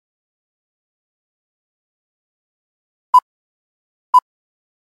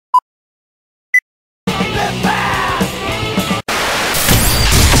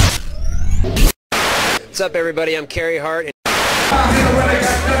up, everybody? I'm Carrie Hart.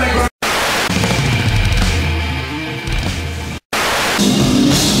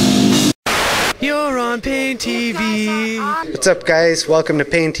 You're on Pain TV. What's up, guys? Welcome to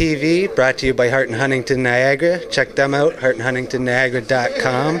Pain TV, brought to you by Hart and Huntington Niagara. Check them out,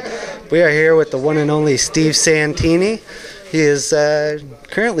 hartandhuntingtonniagara.com. We are here with the one and only Steve Santini. He is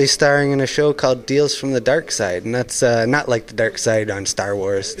currently starring in a show called Deals from the Darkside, and that's not like the Darkside on Star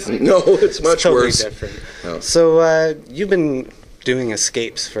Wars. No, it's much totally worse. Different. No. So you've been doing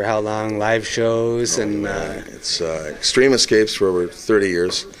escapes for how long? Live shows and it's extreme escapes for over 30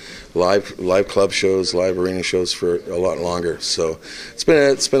 years. Live club shows, live arena shows for a lot longer. So it's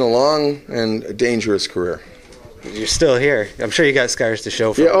been a long and dangerous career. you're still here. I'm sure you got scars to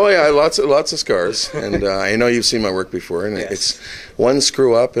show for Yeah, it. oh yeah, lots of scars, and I know you've seen my work before. And Yes. it's one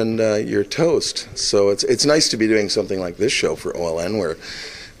screw up and you're toast. So it's nice to be doing something like this show for OLN where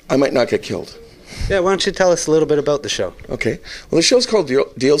I might not get killed. Yeah, why don't you tell us a little bit about the show? Okay. Well, the show's called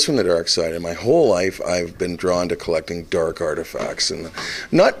Deals from the Darkside, and my whole life I've been drawn to collecting dark artifacts, and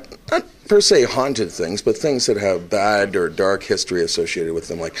not per se haunted things, but things that have bad or dark history associated with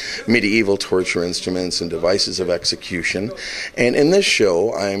them, like medieval torture instruments and devices of execution. And in this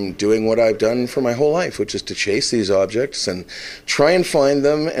show, I'm doing what I've done for my whole life, which is to chase these objects and try and find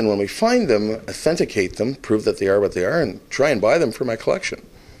them, and when we find them, authenticate them, prove that they are what they are, and try and buy them for my collection.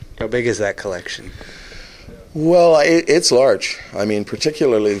 How big is that collection? Well, it's large. I mean,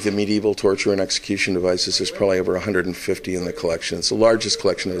 particularly the medieval torture and execution devices, there's probably over 150 in the collection. It's the largest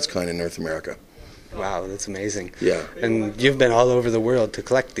collection of its kind in North America. Wow, that's amazing. Yeah. And you've been all over the world to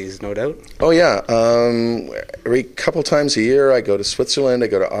collect these, no doubt? Oh, yeah. Every couple times a year, I go to Switzerland, I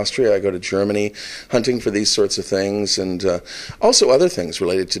go to Austria, I go to Germany, hunting for these sorts of things, and also other things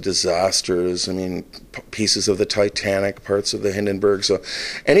related to disasters. I mean, pieces of the Titanic, parts of the Hindenburg. So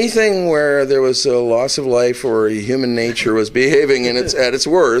anything where there was a loss of life or human nature was behaving at its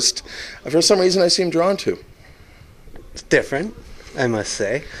worst, for some reason I seem drawn to. It's different, I must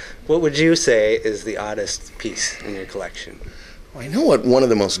say. What would you say is the oddest piece in your collection? I know what one of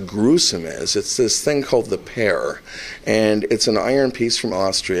the most gruesome is. It's this thing called the pear, and it's an iron piece from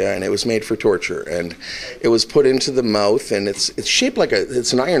Austria, and it was made for torture, and it was put into the mouth, and it's shaped like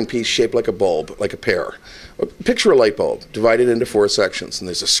it's an iron piece shaped like a bulb, like a pear. Picture a light bulb divided into 4 sections, and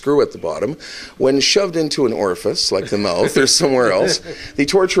there's a screw at the bottom. When shoved into an orifice, like the mouth or somewhere else, the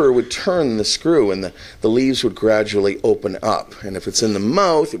torturer would turn the screw, and the leaves would gradually open up. And if it's in the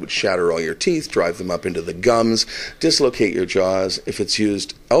mouth, it would shatter all your teeth, drive them up into the gums, dislocate your jaws. If it's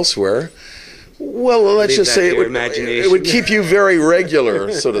used elsewhere, well, let's just say it would keep you very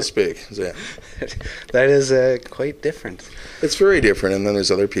regular, so to speak. So, yeah. That is quite different. It's very different, and then there's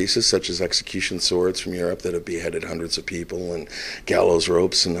other pieces such as execution swords from Europe that have beheaded hundreds of people, and gallows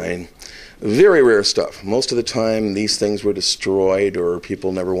ropes, and very rare stuff. Most of the time, these things were destroyed, or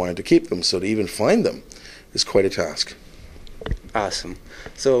people never wanted to keep them, so to even find them is quite a task. Awesome.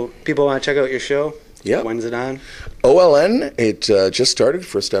 So people want to check out your show? Yeah. When's it on? OLN, it just started.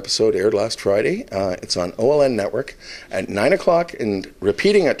 First episode aired last Friday. It's on OLN Network at 9 o'clock and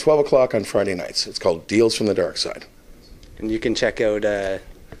repeating at 12 o'clock on Friday nights. It's called Deals from the Darkside. And you can check out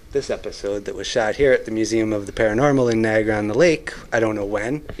this episode that was shot here at the Museum of the Paranormal in Niagara-on-the-Lake. I don't know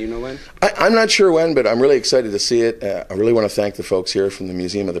when. Do you know when? I'm not sure when, but I'm really excited to see it. I really want to thank the folks here from the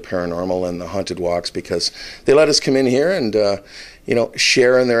Museum of the Paranormal and the Haunted Walks, because they let us come in here and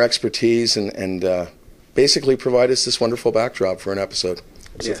share in their expertise and basically provide us this wonderful backdrop for an episode.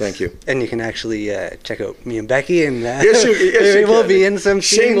 So yes. Thank you. And you can actually check out me and Becky, and yes, you we'll be in some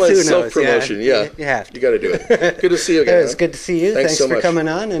shameless self-promotion. Yeah, you have to. You got to do it. Good to see you again. It's good to see you. Thanks so for much. coming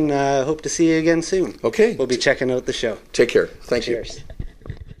on, and hope to see you again soon. Okay. We'll be checking out the show. Take care. Thank you. Cheers.